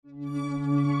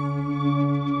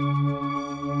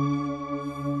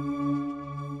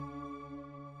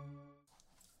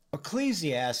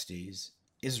Ecclesiastes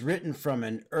is written from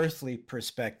an earthly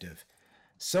perspective,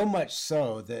 so much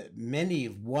so that many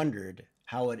have wondered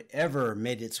how it ever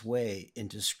made its way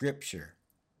into Scripture.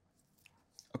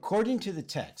 According to the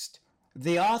text,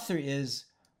 the author is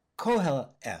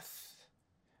Koheleth,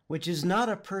 which is not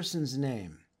a person's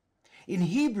name. In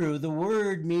Hebrew, the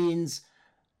word means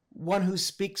one who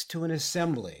speaks to an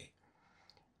assembly,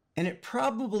 and it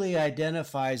probably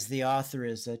identifies the author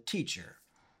as a teacher.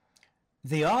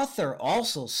 The author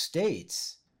also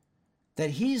states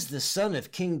that he's the son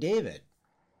of King David,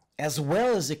 as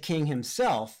well as a king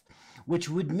himself, which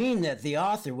would mean that the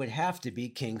author would have to be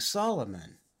King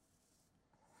Solomon.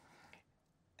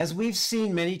 As we've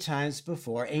seen many times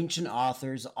before, ancient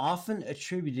authors often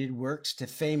attributed works to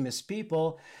famous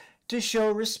people to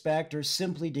show respect or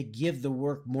simply to give the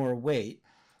work more weight,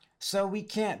 so we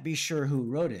can't be sure who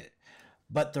wrote it.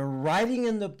 But the writing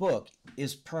in the book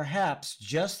is perhaps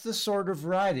just the sort of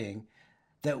writing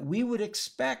that we would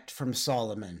expect from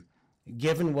Solomon,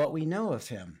 given what we know of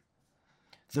him.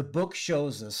 The book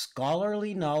shows a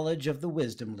scholarly knowledge of the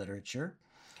wisdom literature,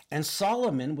 and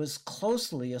Solomon was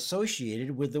closely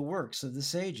associated with the works of the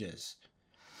sages.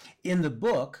 In the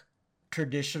book,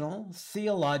 traditional,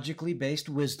 theologically based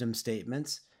wisdom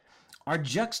statements are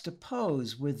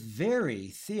juxtaposed with very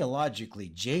theologically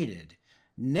jaded,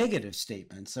 negative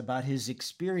statements about his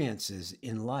experiences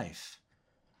in life.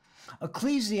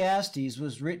 Ecclesiastes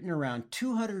was written around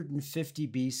 250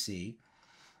 BC,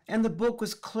 and the book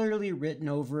was clearly written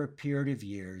over a period of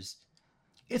years.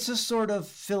 It's a sort of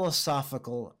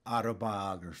philosophical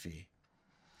autobiography.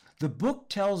 The book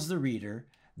tells the reader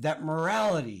that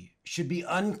morality should be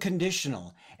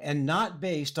unconditional and not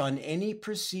based on any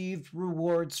perceived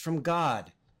rewards from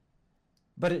God.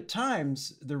 But at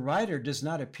times, the writer does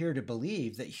not appear to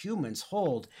believe that humans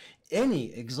hold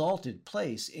any exalted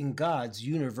place in God's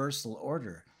universal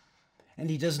order, and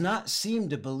he does not seem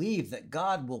to believe that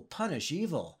God will punish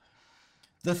evil.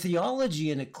 The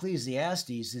theology in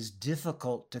Ecclesiastes is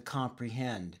difficult to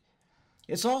comprehend.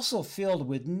 It's also filled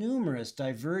with numerous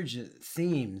divergent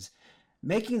themes,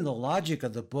 making the logic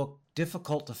of the book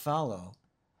difficult to follow.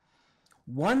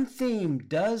 One theme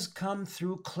does come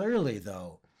through clearly,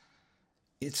 though.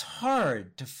 It's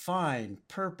hard to find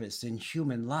purpose in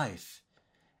human life,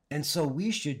 and so we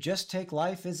should just take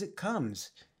life as it comes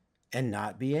and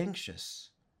not be anxious.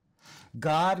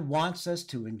 God wants us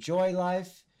to enjoy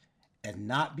life and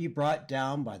not be brought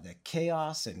down by the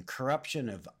chaos and corruption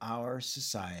of our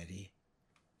society.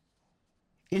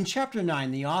 In chapter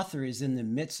 9, the author is in the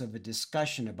midst of a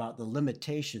discussion about the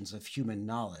limitations of human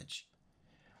knowledge.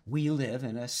 We live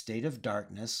in a state of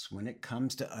darkness when it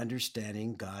comes to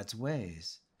understanding God's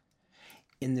ways.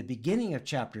 In the beginning of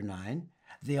chapter 9,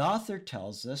 the author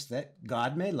tells us that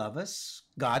God may love us,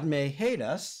 God may hate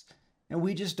us, and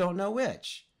we just don't know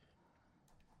which.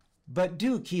 But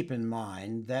do keep in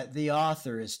mind that the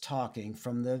author is talking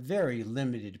from the very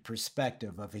limited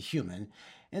perspective of a human,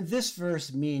 and this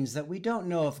verse means that we don't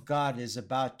know if God is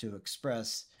about to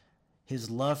express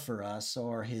his love for us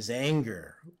or his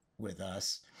anger with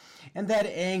us, and that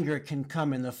anger can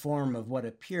come in the form of what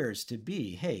appears to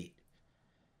be hate.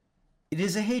 It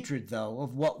is a hatred, though,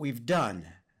 of what we've done,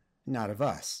 not of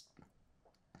us.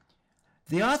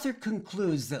 The author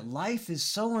concludes that life is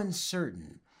so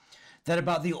uncertain that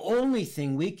about the only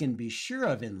thing we can be sure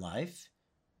of in life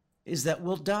is that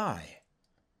we'll die.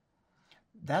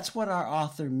 That's what our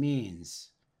author means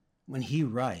when he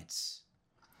writes,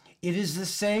 "It is the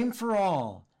same for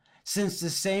all, since the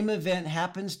same event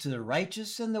happens to the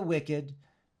righteous and the wicked,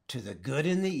 to the good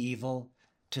and the evil,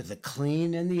 to the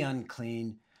clean and the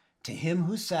unclean, to him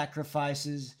who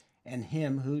sacrifices and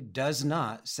him who does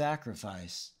not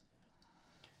sacrifice."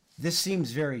 This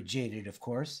seems very jaded, of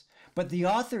course, but the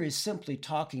author is simply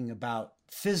talking about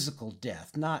physical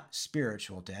death, not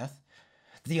spiritual death.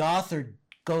 The author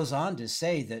goes on to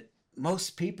say that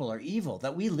most people are evil,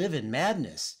 that we live in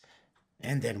madness,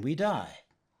 and then we die.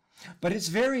 But it's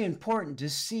very important to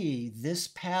see this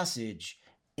passage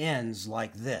ends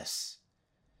like this: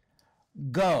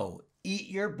 "Go, eat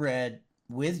your bread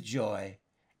with joy,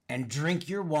 and drink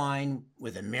your wine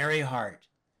with a merry heart,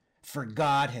 for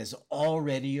God has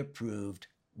already approved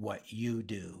what you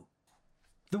do."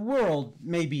 The world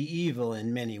may be evil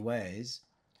in many ways.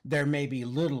 There may be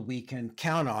little we can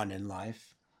count on in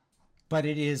life, but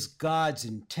it is God's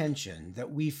intention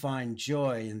that we find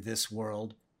joy in this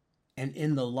world and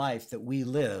in the life that we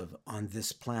live on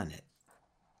this planet.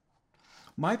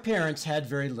 My parents had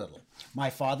very little. My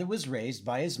father was raised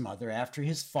by his mother after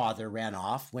his father ran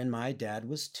off when my dad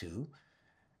was 2,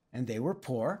 and they were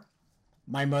poor.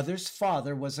 My mother's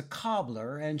father was a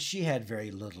cobbler, and she had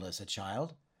very little as a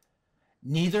child.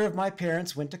 Neither of my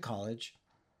parents went to college.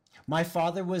 My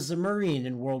father was a Marine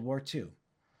in World War II.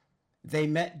 They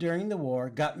met during the war,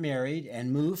 got married,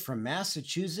 and moved from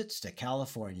Massachusetts to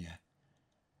California.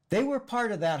 They were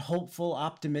part of that hopeful,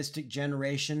 optimistic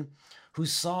generation who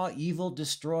saw evil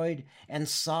destroyed and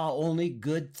saw only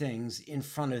good things in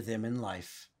front of them in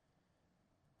life.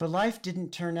 But life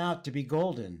didn't turn out to be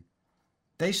golden.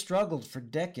 They struggled for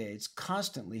decades,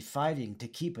 constantly fighting to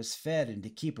keep us fed and to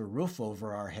keep a roof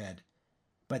over our head.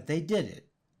 But they did it.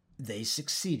 They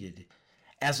succeeded.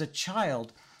 As a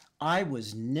child, I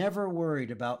was never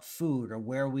worried about food or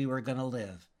where we were going to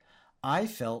live. I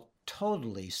felt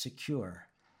totally secure.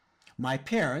 My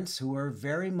parents, who were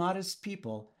very modest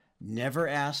people, never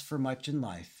asked for much in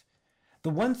life. The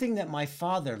one thing that my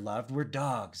father loved were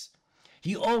dogs.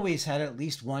 He always had at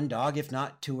least one dog, if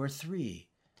not two or three.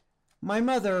 My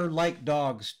mother liked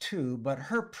dogs too, but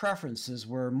her preferences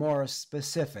were more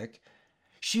specific.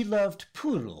 She loved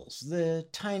poodles, the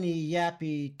tiny,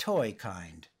 yappy, toy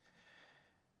kind.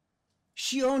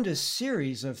 She owned a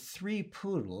series of 3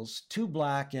 poodles, 2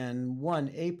 black and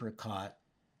 1 apricot,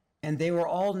 and they were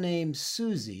all named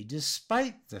Susie,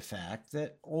 despite the fact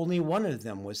that only one of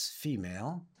them was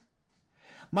female.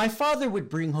 My father would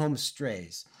bring home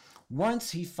strays.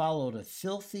 Once he followed a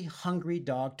filthy, hungry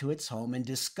dog to its home and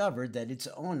discovered that its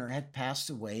owner had passed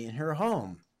away in her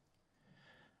home.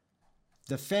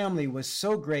 The family was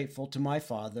so grateful to my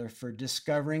father for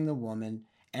discovering the woman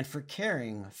and for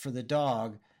caring for the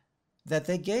dog that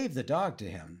they gave the dog to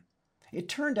him. It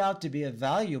turned out to be a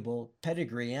valuable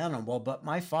pedigree animal, but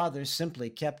my father simply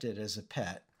kept it as a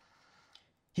pet.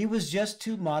 He was just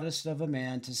too modest of a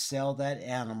man to sell that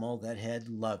animal that had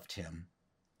loved him.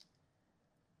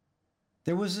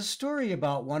 There was a story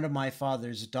about one of my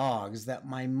father's dogs that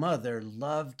my mother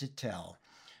loved to tell.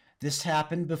 This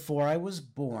happened before I was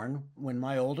born, when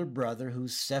my older brother,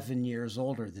 who's 7 years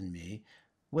older than me,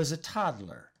 was a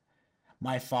toddler.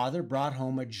 My father brought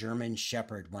home a German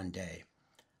Shepherd one day.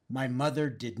 My mother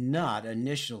did not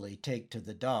initially take to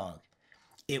the dog.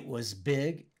 It was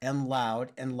big and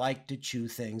loud and liked to chew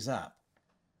things up.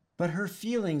 But her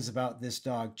feelings about this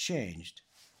dog changed.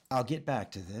 I'll get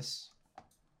back to this.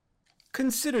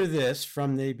 Consider this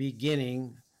from the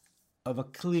beginning of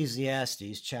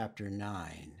Ecclesiastes chapter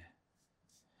 9.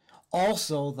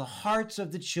 Also, the hearts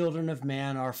of the children of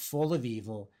man are full of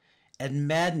evil, and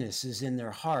madness is in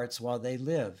their hearts while they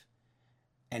live.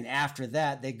 And after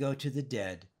that they go to the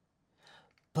dead.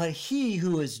 But he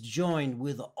who is joined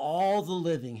with all the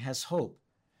living has hope,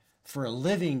 for a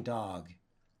living dog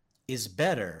is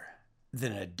better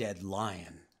than a dead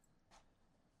lion.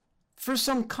 For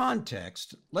some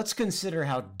context, let's consider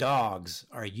how dogs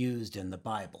are used in the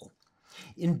Bible.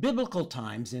 In biblical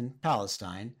times in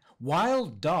Palestine,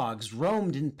 wild dogs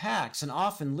roamed in packs and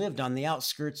often lived on the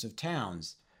outskirts of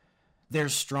towns.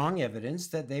 There's strong evidence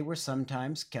that they were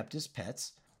sometimes kept as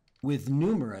pets, with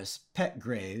numerous pet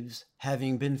graves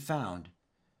having been found.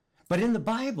 But in the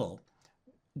Bible,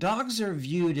 dogs are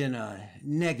viewed in a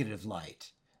negative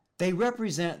light. They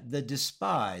represent the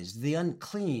despised, the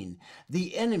unclean,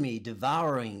 the enemy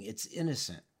devouring its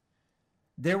innocent.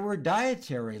 There were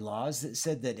dietary laws that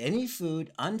said that any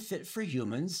food unfit for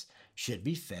humans should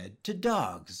be fed to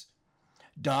dogs.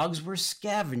 Dogs were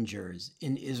scavengers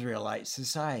in Israelite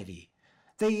society.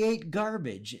 They ate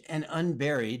garbage and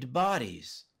unburied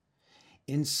bodies.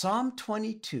 In Psalm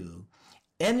 22,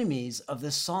 enemies of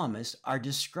the psalmist are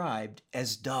described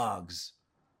as dogs.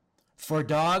 For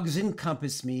dogs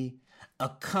encompass me, a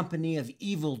company of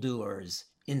evildoers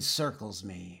encircles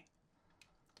me.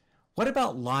 What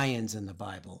about lions in the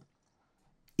Bible?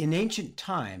 In ancient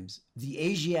times, the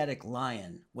Asiatic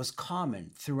lion was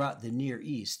common throughout the Near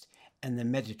East and the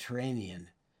Mediterranean,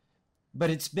 but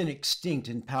it's been extinct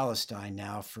in Palestine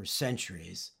now for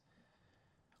centuries.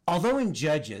 Although in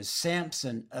Judges,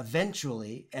 Samson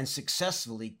eventually and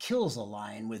successfully kills a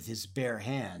lion with his bare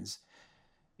hands,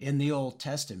 in the Old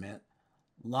Testament,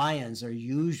 lions are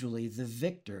usually the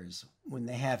victors when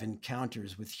they have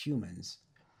encounters with humans.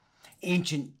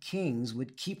 Ancient kings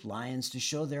would keep lions to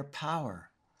show their power.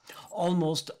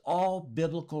 Almost all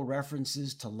biblical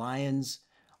references to lions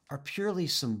are purely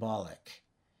symbolic.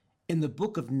 In the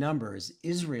book of Numbers,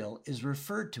 Israel is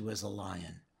referred to as a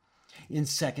lion. In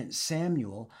 2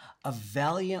 Samuel, a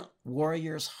valiant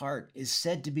warrior's heart is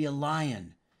said to be a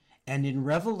lion. And in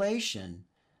Revelation,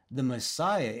 the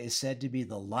Messiah is said to be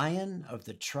the Lion of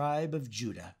the tribe of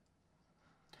Judah.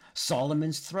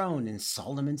 Solomon's throne and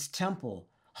Solomon's temple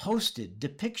hosted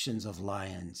depictions of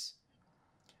lions.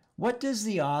 What does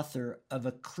the author of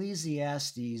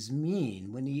Ecclesiastes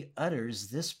mean when he utters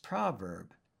this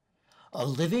proverb? A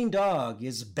living dog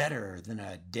is better than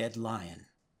a dead lion.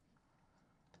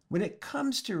 When it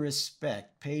comes to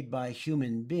respect paid by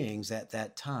human beings at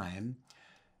that time,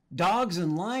 dogs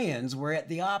and lions were at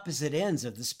the opposite ends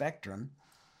of the spectrum.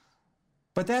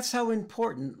 But that's how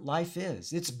important life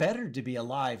is. It's better to be a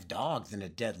live dog than a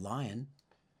dead lion.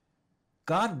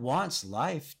 God wants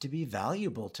life to be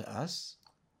valuable to us.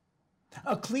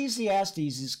 Ecclesiastes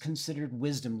is considered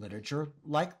wisdom literature,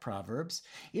 like Proverbs.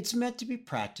 It's meant to be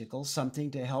practical,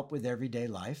 something to help with everyday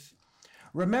life.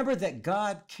 Remember that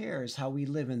God cares how we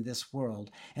live in this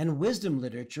world, and wisdom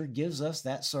literature gives us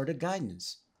that sort of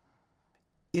guidance.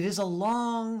 It is a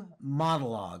long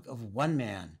monologue of one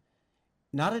man,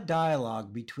 not a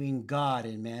dialogue between God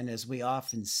and man as we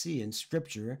often see in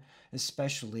Scripture,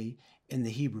 especially in the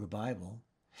Hebrew Bible.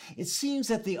 It seems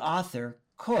that the author,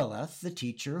 Qoheleth, the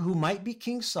teacher, who might be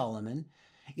King Solomon,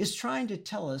 is trying to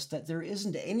tell us that there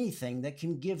isn't anything that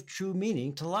can give true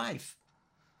meaning to life.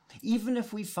 Even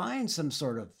if we find some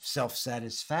sort of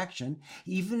self-satisfaction,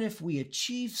 even if we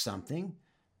achieve something,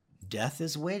 death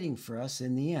is waiting for us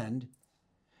in the end.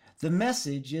 The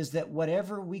message is that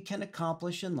whatever we can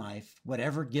accomplish in life,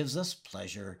 whatever gives us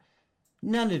pleasure,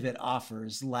 none of it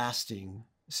offers lasting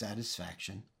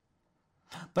satisfaction.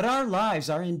 But our lives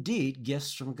are indeed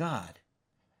gifts from God.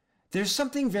 There's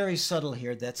something very subtle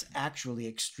here that's actually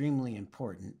extremely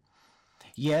important.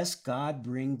 Yes, God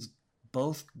brings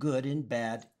both good and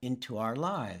bad into our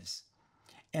lives.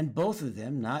 And both of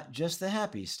them, not just the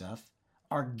happy stuff,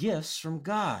 are gifts from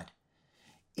God.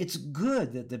 It's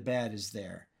good that the bad is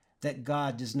there, that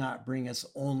God does not bring us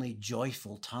only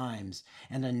joyful times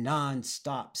and a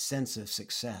non-stop sense of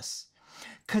success.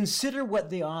 Consider what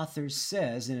the author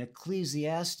says in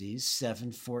Ecclesiastes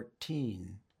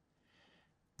 7:14.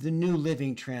 The New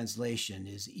Living Translation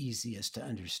is easiest to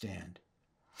understand.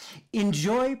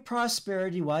 Enjoy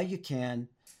prosperity while you can,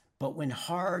 but when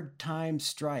hard times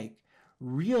strike,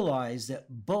 realize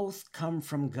that both come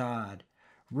from God.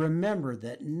 Remember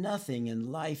that nothing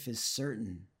in life is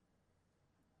certain.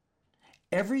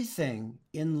 Everything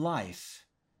in life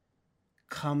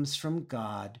comes from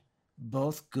God,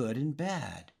 both good and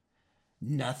bad.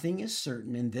 Nothing is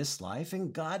certain in this life,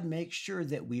 and God makes sure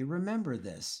that we remember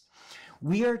this.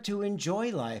 We are to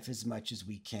enjoy life as much as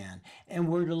we can, and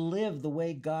we're to live the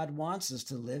way God wants us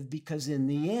to live, because in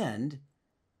the end,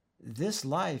 this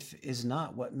life is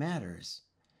not what matters.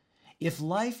 If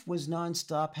life was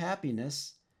nonstop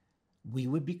happiness, we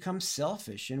would become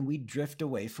selfish and we'd drift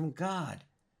away from God.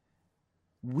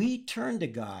 We turn to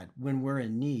God when we're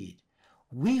in need.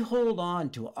 We hold on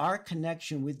to our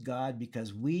connection with God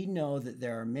because we know that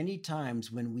there are many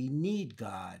times when we need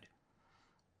God.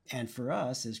 And for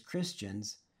us as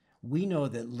Christians, we know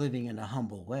that living in a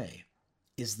humble way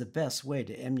is the best way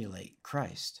to emulate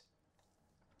Christ.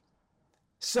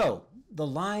 So, the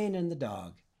lion and the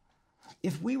dog.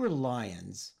 If we were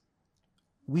lions,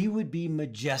 we would be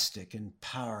majestic and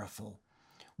powerful.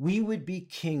 We would be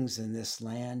kings in this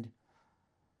land.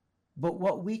 But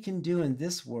what we can do in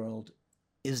this world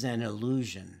is an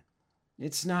illusion.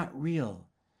 It's not real.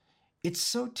 It's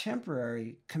so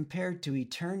temporary compared to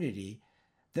eternity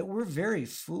that we're very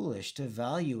foolish to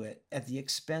value it at the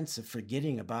expense of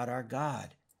forgetting about our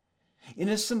God. In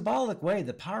a symbolic way,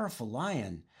 the powerful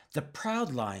lion, the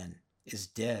proud lion, is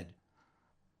dead.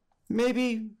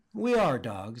 Maybe we are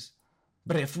dogs,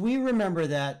 but if we remember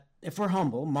that, if we're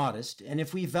humble, modest, and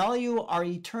if we value our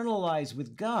eternal lives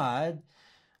with God,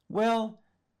 well,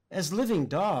 as living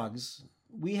dogs,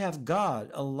 we have God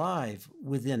alive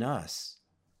within us.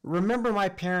 Remember my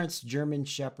parents' German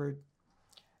Shepherd?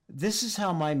 This is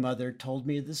how my mother told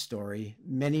me the story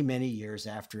many, many years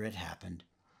after it happened.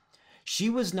 She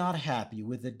was not happy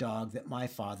with the dog that my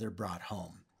father brought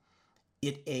home.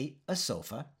 It ate a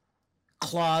sofa,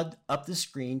 clawed up the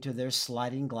screen to their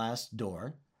sliding glass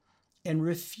door, and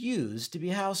refused to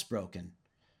be housebroken.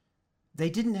 They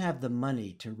didn't have the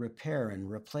money to repair and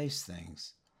replace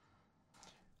things.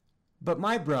 But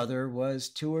my brother was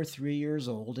 2 or 3 years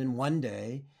old, and one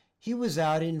day he was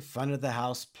out in front of the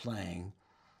house playing.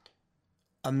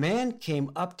 A man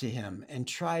came up to him and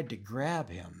tried to grab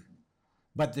him,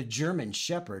 but the German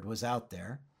Shepherd was out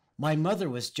there. My mother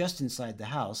was just inside the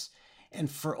house, and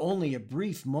for only a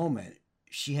brief moment,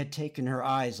 she had taken her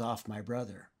eyes off my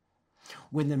brother.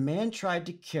 When the man tried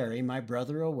to carry my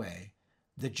brother away,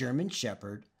 the German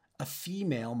Shepherd, a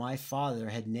female my father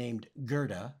had named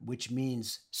Gerda, which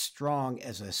means strong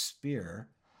as a spear,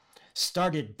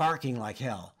 started barking like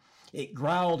hell. It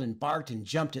growled and barked and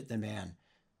jumped at the man.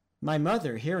 My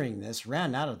mother, hearing this,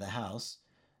 ran out of the house.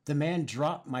 The man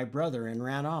dropped my brother and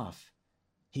ran off.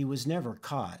 He was never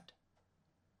caught.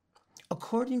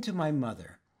 According to my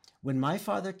mother, When my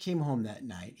father came home that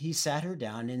night, he sat her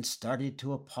down and started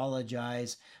to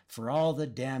apologize for all the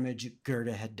damage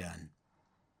Gerda had done.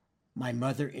 My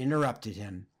mother interrupted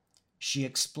him. She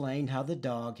explained how the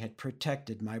dog had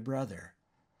protected my brother.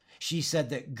 She said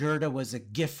that Gerda was a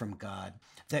gift from God,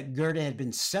 that Gerda had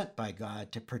been sent by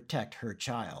God to protect her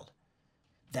child.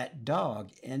 That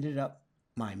dog ended up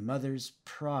my mother's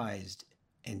prized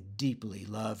and deeply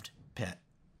loved pet.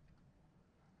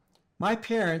 My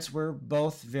parents were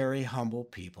both very humble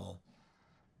people.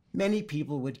 Many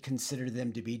people would consider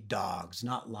them to be dogs,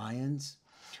 not lions.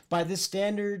 By the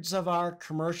standards of our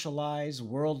commercialized,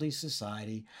 worldly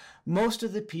society, most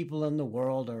of the people in the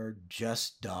world are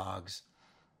just dogs.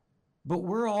 But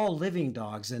we're all living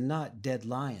dogs and not dead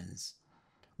lions.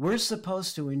 We're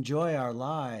supposed to enjoy our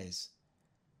lives,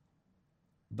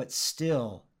 but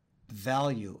still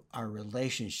value our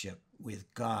relationship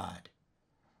with God.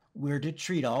 We're to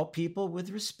treat all people with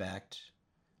respect,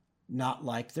 not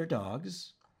like they're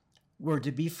dogs. We're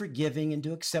to be forgiving and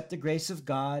to accept the grace of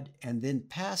God and then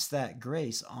pass that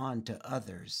grace on to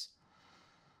others.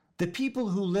 The people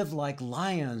who live like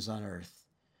lions on earth,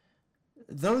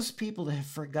 those people have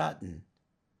forgotten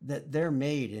that they're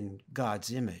made in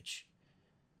God's image.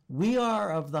 We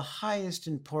are of the highest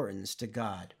importance to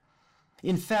God.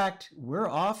 In fact, we're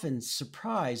often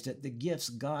surprised at the gifts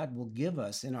God will give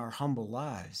us in our humble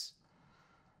lives.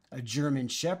 A German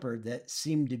shepherd that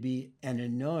seemed to be an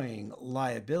annoying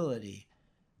liability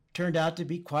turned out to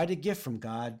be quite a gift from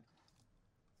God.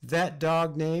 That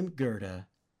dog named Gerda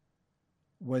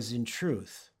was in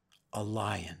truth a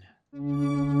lion.